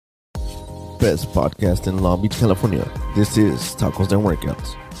best podcast in Long Beach, California. This is Tacos and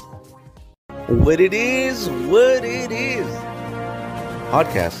Workouts. What it is.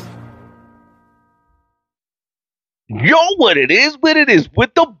 Podcast. Yo, what it is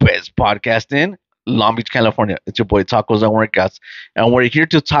with the best podcast in Long Beach, California. It's your boy Tacos and Workouts. And we're here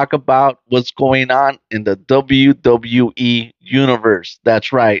to talk about what's going on in the WWE universe.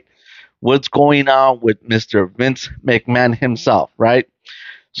 That's right. What's going on with Mr. Vince McMahon himself, right?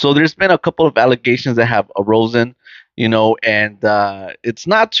 So there's been a couple of allegations that have arisen, and it's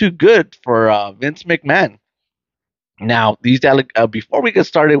not too good for Vince McMahon. Now, before we get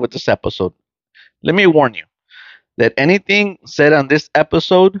started with this episode, let me warn you that anything said on this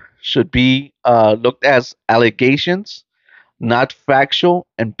episode should be looked as allegations, not factual,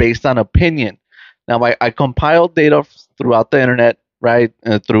 and based on opinion. Now, I compiled data throughout the internet, right,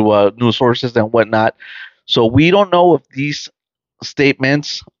 through news sources and whatnot. So we don't know if these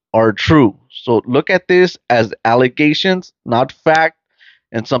statements are true. So look at this as allegations, not fact,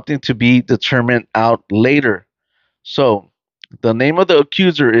 and something to be determined out later. So the name of the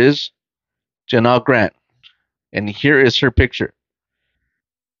accuser is Janelle Grant, and here is her picture.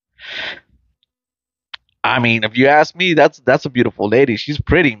 I mean, if you ask me, that's a beautiful lady. She's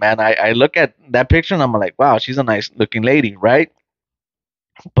pretty, man. I look at that picture and I'm like, wow, she's a nice looking lady, right?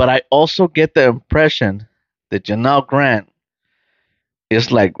 But I also get the impression that Janelle Grant is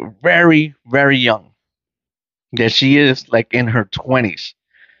like very, very young. That she is like in her 20s,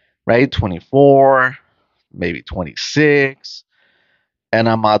 right? 24, maybe 26. And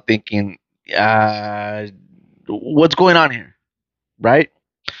I'm out thinking, what's going on here, right?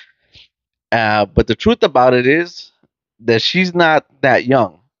 But the truth about it is that she's not that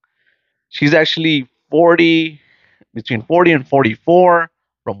young. She's actually 40, between 40 and 44,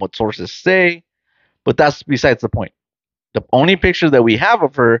 from what sources say. But that's besides the point. The only picture that we have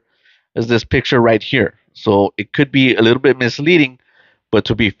of her is this picture right here. So it could be a little bit misleading, but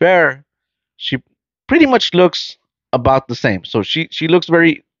to be fair, she pretty much looks about the same. So she looks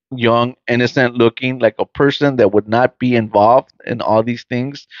very young, innocent looking, like a person that would not be involved in all these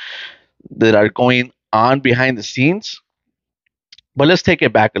things that are going on behind the scenes. But let's take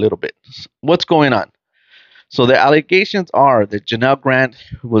it back a little bit. What's going on? So the allegations are that Janelle Grant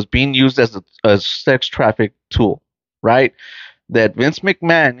was being used as a sex traffic tool, right? That Vince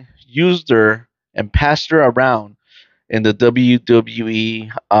McMahon used her and passed her around in the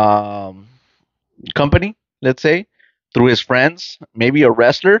WWE company, let's say, through his friends, maybe a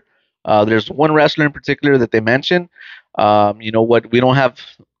wrestler. There's one wrestler in particular that they mentioned. You know what? We don't have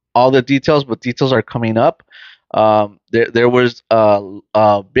all the details, but details are coming up. There was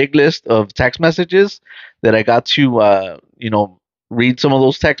a big list of text messages that I got to read some of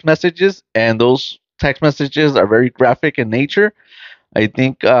those text messages, and those text messages are very graphic in nature. I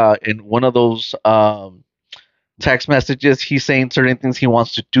think in one of those text messages, he's saying certain things he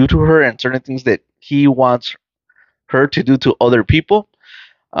wants to do to her and certain things that he wants her to do to other people.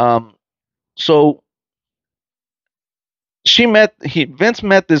 So Vince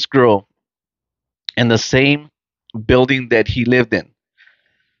met this girl in the same building that he lived in.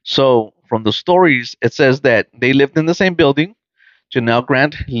 So from the stories, it says that they lived in the same building. Janelle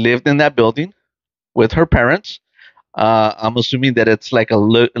Grant lived in that building with her parents. I'm assuming that it's like a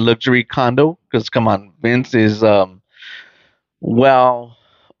luxury condo because, come on, Vince is well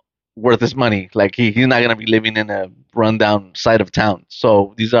worth his money. Like he's not gonna be living in a rundown side of town.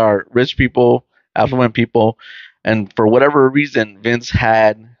 So these are rich people, affluent people, and for whatever reason, Vince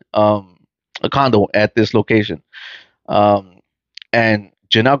had a condo at this location. And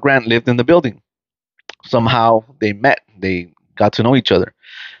Janelle Grant lived in the building. Somehow they met. They got to know each other.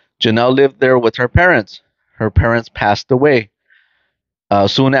 Janelle lived there with her parents. Her parents passed away.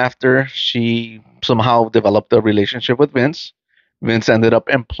 Soon after, she somehow developed a relationship with Vince. Vince ended up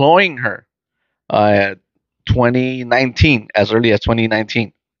employing her at 2019, as early as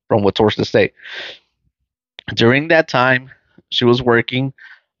 2019, from what sources say. During that time, she was working,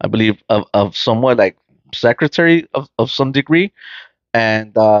 I believe, of somewhat like secretary of some degree.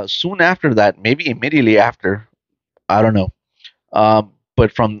 And soon after that, maybe immediately after, I don't know.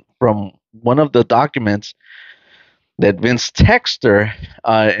 But from one of the documents that Vince texted her,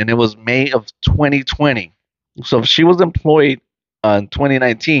 and it was May of 2020. So if she was employed in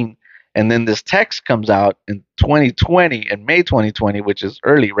 2019, and then this text comes out in 2020, in May 2020, which is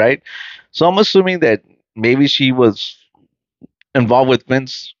early, right? So I'm assuming that maybe she was involved with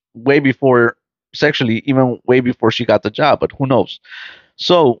Vince way before, sexually, even way before she got the job, but who knows?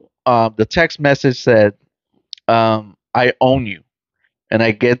 So the text message said, I own you, and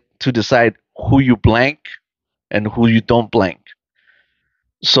I get to decide who you blank and who you don't blank.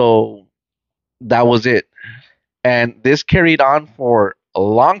 So that was it. And this carried on for a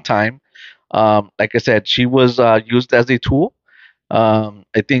long time. Like I said, she was used as a tool.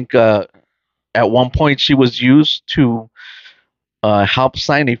 I think at one point she was used to help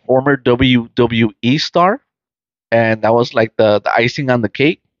sign a former WWE star, and that was like the icing on the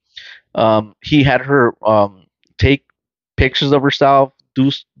cake. He had her take pictures of herself,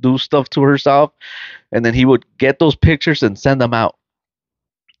 do stuff to herself, and then he would get those pictures and send them out,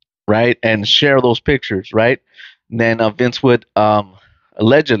 right, and share those pictures, right. And then Vince would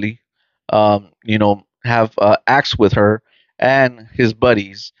allegedly, have acts with her and his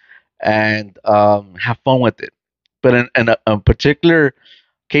buddies, and have fun with it. But in particular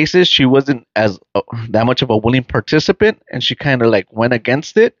cases, she wasn't as that much of a willing participant, and she kind of like went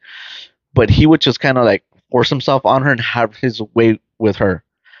against it. But he would just kind of like force himself on her and have his way with her.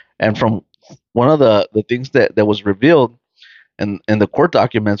 And from one of the things that was revealed in the court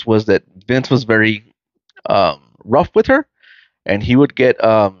documents was that Vince was very rough with her, and he would get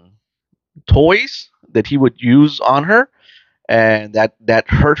toys that he would use on her, and that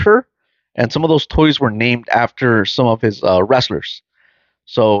hurt her. And some of those toys were named after some of his wrestlers.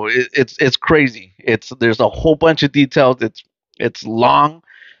 So it's crazy. There's a whole bunch of details. It's long.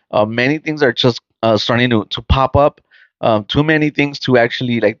 Many things are just starting to pop up. Too many things to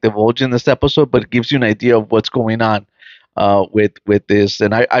actually like divulge in this episode, but it gives you an idea of what's going on with this.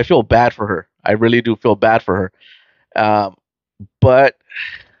 And I feel bad for her. I really do feel bad for her. But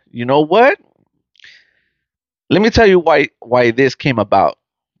you know what? Let me tell you why this came about.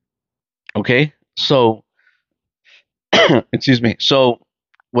 Okay, so excuse me. So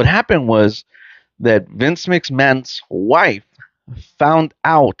what happened was that Vince McMahon's wife found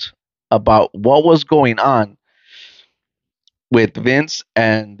out about what was going on with Vince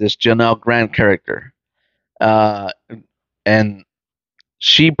and this Janelle Grant character. Uh, and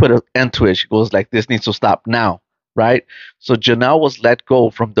she put an end to it. She goes like, "This needs to stop now," right? So Janelle was let go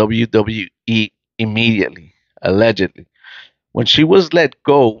from WWE immediately, allegedly. When she was let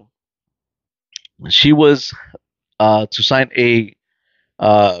go, she was to sign a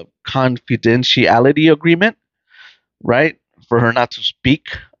confidentiality agreement, right, for her not to speak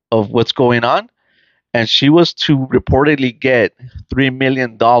of what's going on, and she was to reportedly get $3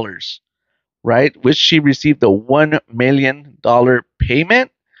 million, right, which she received a $1 million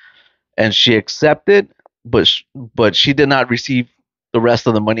payment, and she accepted, but she did not receive the rest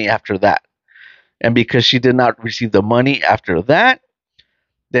of the money after that. And because she did not receive the money after that,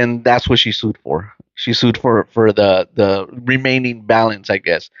 then that's what she sued for. She sued for the remaining balance, I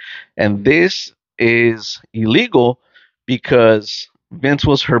guess. And this is illegal because Vince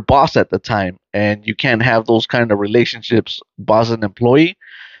was her boss at the time, and you can't have those kind of relationships, boss and employee.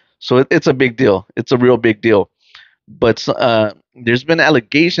 So it's a big deal. It's a real big deal. But there's been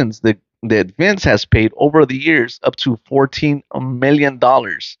allegations that Vince has paid over the years up to $14 million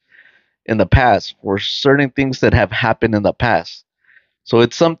in the past for certain things that have happened in the past. So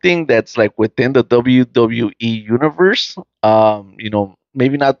it's something that's like within the WWE universe.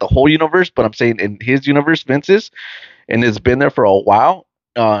 Maybe not the whole universe, but I'm saying in his universe, Vince's, and it's been there for a while.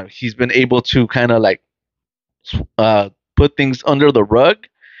 He's been able to kind of like put things under the rug,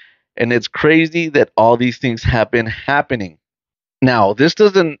 and it's crazy that all these things have been happening. Now, this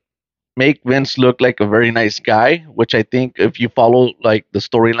doesn't make Vince look like a very nice guy, which I think if you follow like the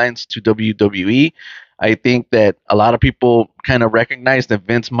storylines to WWE, I think that a lot of people kind of recognize that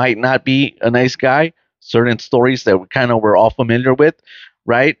Vince might not be a nice guy. Certain stories that we kind of were all familiar with,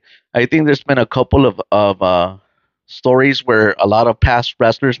 right? I think there's been a couple of stories where a lot of past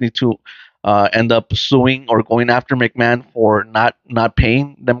wrestlers need to end up suing or going after McMahon for not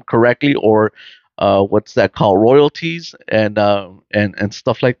paying them correctly, or what's that called, royalties, and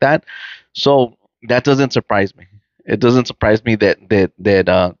stuff like that. So that doesn't surprise me. It doesn't surprise me that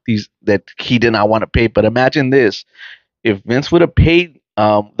he did not want to pay. But imagine this: if Vince would have paid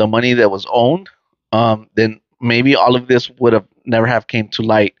the money that was owned, then maybe all of this would have never have came to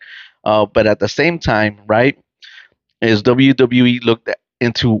light. But at the same time, right, is WWE looked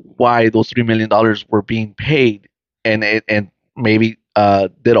into why those $3 million were being paid, and maybe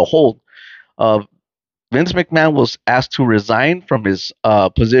did a hold. Vince McMahon was asked to resign from his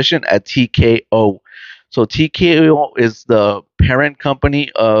position at TKO. So TKO is the parent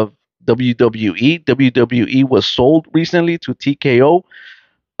company of WWE. WWE was sold recently to TKO.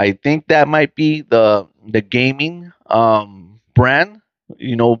 I think that might be the gaming brand,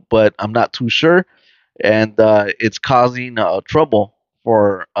 but I'm not too sure. And it's causing trouble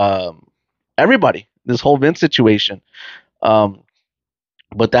for everybody. This whole Vince situation. Um,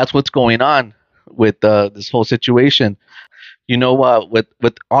 but that's what's going on with this whole situation.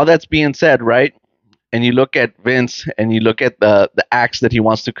 with all that's being said, right? And you look at Vince, and you look at the acts that he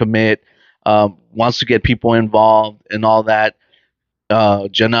wants to commit, wants to get people involved, and all that.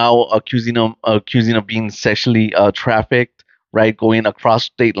 Janelle accusing of being sexually trafficked, right? Going across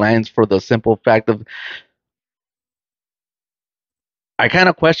state lines for the simple fact of, I kind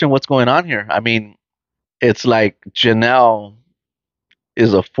of question what's going on here. I mean, it's like Janelle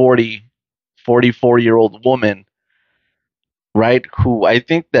is a 44-year-old woman, right? Who, I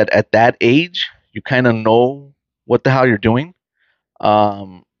think that at that age, you kind of know what the hell you're doing.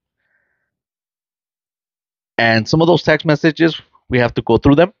 Um, and some of those text messages, we have to go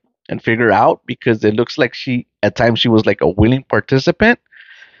through them and figure out, because it looks like at times she was like a willing participant.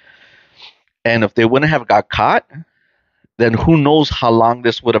 And if they wouldn't have got caught, then who knows how long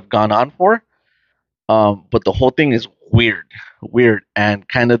this would have gone on for. But the whole thing is weird, and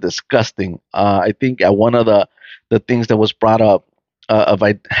kind of disgusting. I think one of the things that was brought up, if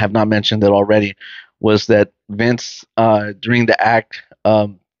I have not mentioned it already, was that Vince, during the act,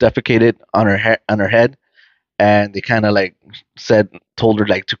 defecated on on her head, and they kind of like told her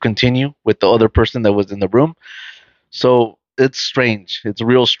like to continue with the other person that was in the room. So it's strange. It's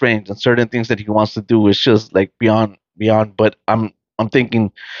real strange, and certain things that he wants to do is just like beyond. But I'm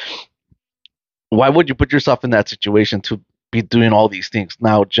thinking, why would you put yourself in that situation to be doing all these things?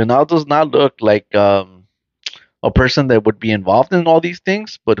 Now, Janelle does not look like a person that would be involved in all these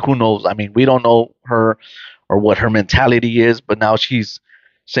things, but who knows? I mean, we don't know her or what her mentality is, but now she's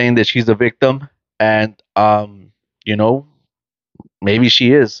saying that she's a victim, and you know, maybe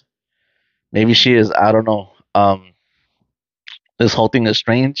she is. Maybe she is. I don't know. This whole thing is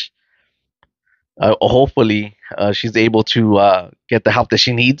strange. Hopefully, she's able to get the help that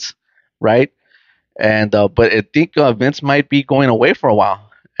she needs, right? And but I think Vince might be going away for a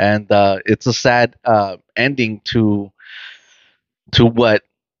while, and it's a sad ending to what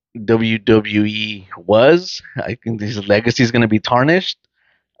WWE was. I think his legacy is going to be tarnished.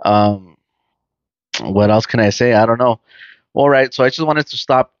 Um, what else can I say? I don't know. All right, so I just wanted to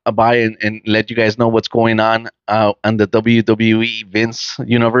stop by and let you guys know what's going on the WWE Vince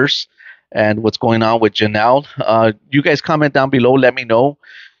universe, and what's going on with Janelle. You guys comment down below. Let me know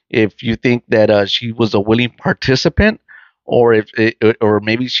if you think that she was a willing participant, or or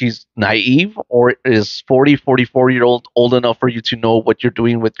maybe she's naive, or is 44 year old enough for you to know what you're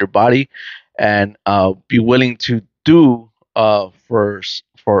doing with your body, and be willing to do for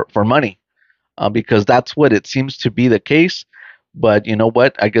money, because that's what it seems to be the case. But you know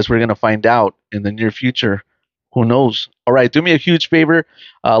what? I guess we're going to find out in the near future. Who knows? All right, do me a huge favor.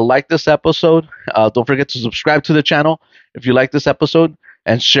 Like this episode. Don't forget to subscribe to the channel if you like this episode,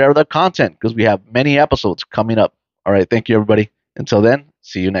 and share the content, because we have many episodes coming up. All right, thank you, everybody. Until then,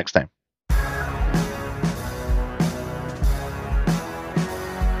 see you next time.